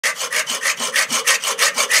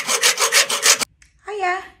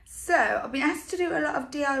I've been asked to do a lot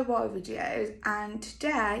of DIY videos, and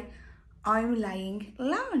today I'm laying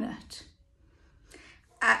laminate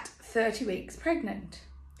at 30 weeks pregnant.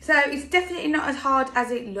 So it's definitely not as hard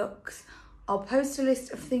as it looks. I'll post a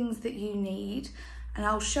list of things that you need and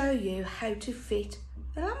I'll show you how to fit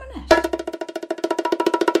the laminate.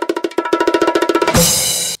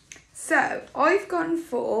 So I've gone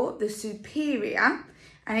for the Superior,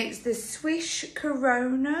 and it's the Swiss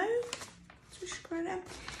Corona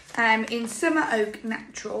in Summer Oak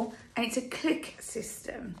Natural, and it's a click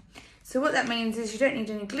system. So what that means is you don't need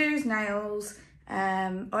any glues, nails,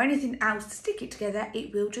 or anything else to stick it together.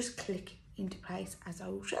 It will just click into place, as I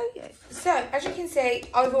will show you. So as you can see,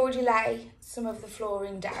 I've already laid some of the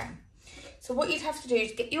flooring down. So what you'd have to do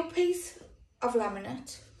is get your piece of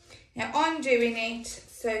laminate. Now I'm doing it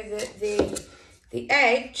so that the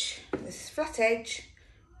edge, this flat edge,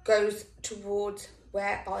 goes towards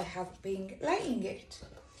where I have been laying it.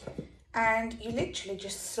 And you literally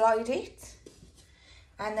just slide it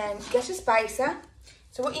and then get a spacer.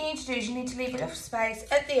 So what you need to do is you need to leave enough space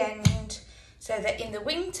at the end so that in the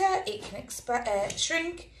winter it can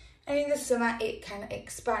shrink, and in the summer it can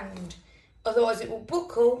expand. Otherwise it will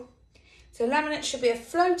buckle. So laminate should be a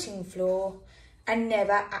floating floor and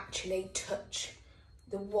never actually touch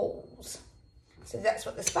the walls. So that's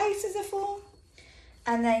what the spacers are for.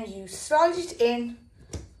 And then you slide it in,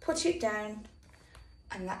 put it down,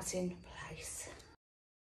 and that's in place.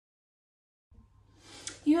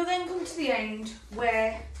 You'll then come to the end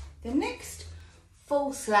where the next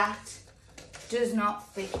full slat does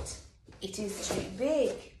not fit. It is too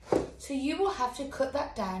big. So you will have to cut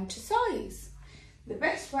that down to size. The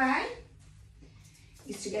best way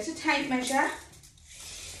is to get a tape measure,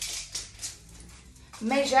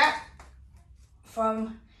 measure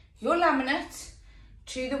from your laminate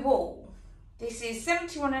to the wall. This is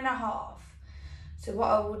 71.5. So what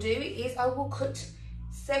I will do is I will cut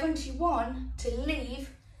 71 to leave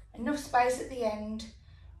enough space at the end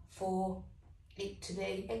for it to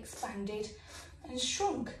be expanded and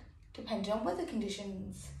shrunk, depending on weather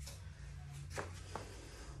conditions.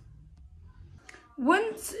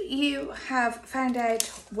 Once you have found out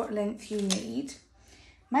what length you need,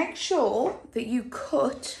 make sure that you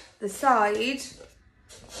cut the side,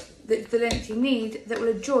 the length you need, that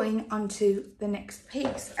will join onto the next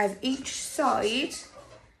piece, as each side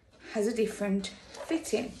has a different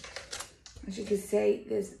fitting. As you can see,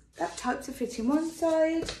 there's that type to fit in one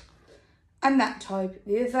side and that type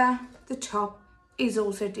the other. The top is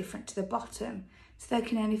also different to the bottom, so they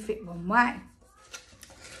can only fit one way.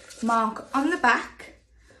 Mark on the back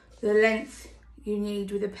the length you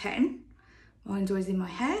need with a pen. Mine's always in my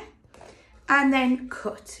hair. And then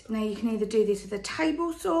cut. Now you can either do this with a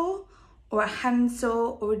table saw or a hand saw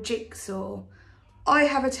or a jigsaw. I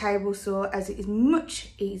have a table saw as it is much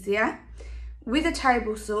easier. With a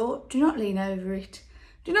table saw, do not lean over it.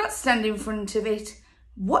 Do not stand in front of it.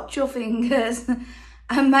 Watch your fingers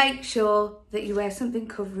and make sure that you wear something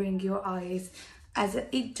covering your eyes, as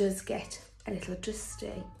it does get a little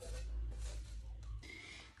dusty.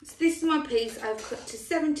 So this is my piece I've cut to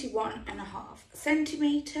 71.5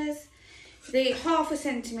 centimetres. The ½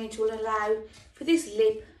 centimetre will allow for this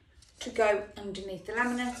lip to go underneath the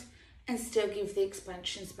laminate and still give the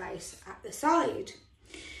expansion space at the side.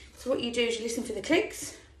 So what you do is you listen for the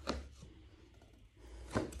clicks.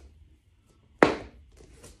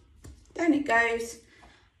 Down it goes,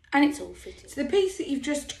 and it's all fitted. So the piece that you've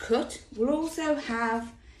just cut will also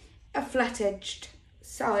have a flat-edged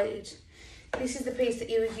side. This is the piece that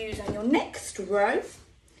you would use on your next row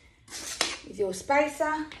with your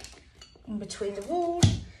spacer in between the wall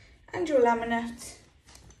and your laminate,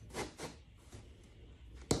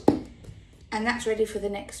 and that's ready for the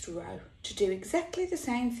next row to do exactly the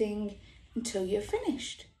same thing until you're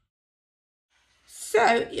finished. So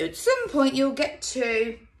at some point you'll get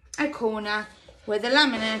to a corner where the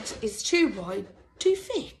laminate is too wide to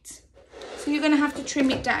fit, so you're going to have to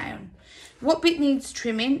trim it down. What bit needs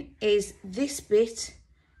trimming is this bit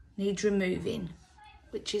needs removing,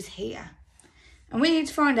 which is here. And we need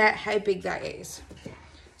to find out how big that is.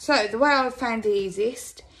 So the way I've found the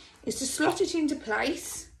easiest is to slot it into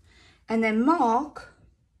place and then mark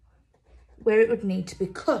where it would need to be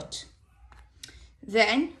cut.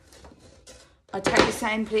 Then I take the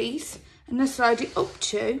same piece and I slide it up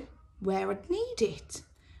to where I'd need it,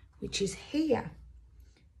 which is here.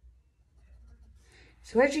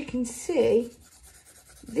 So as you can see,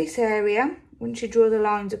 this area, once you draw the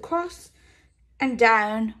lines across and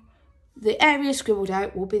down, the area scribbled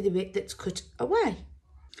out will be the bit that's cut away.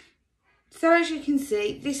 So as you can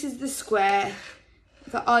see, this is the square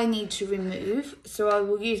that I need to remove. So I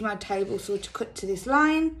will use my table saw to cut to this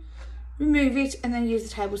line remove it and then use the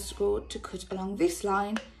table saw to cut along this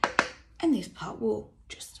line, and this part will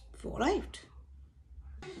just fall out.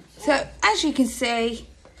 So as you can see,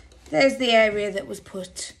 there's the area that was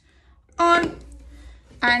put on,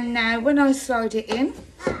 and now when I slide it in,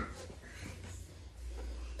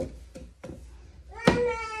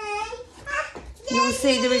 you will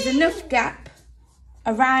see there is enough gap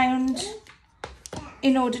around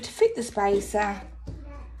in order to fit the spacer,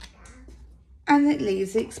 and it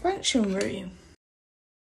leaves the expansion room.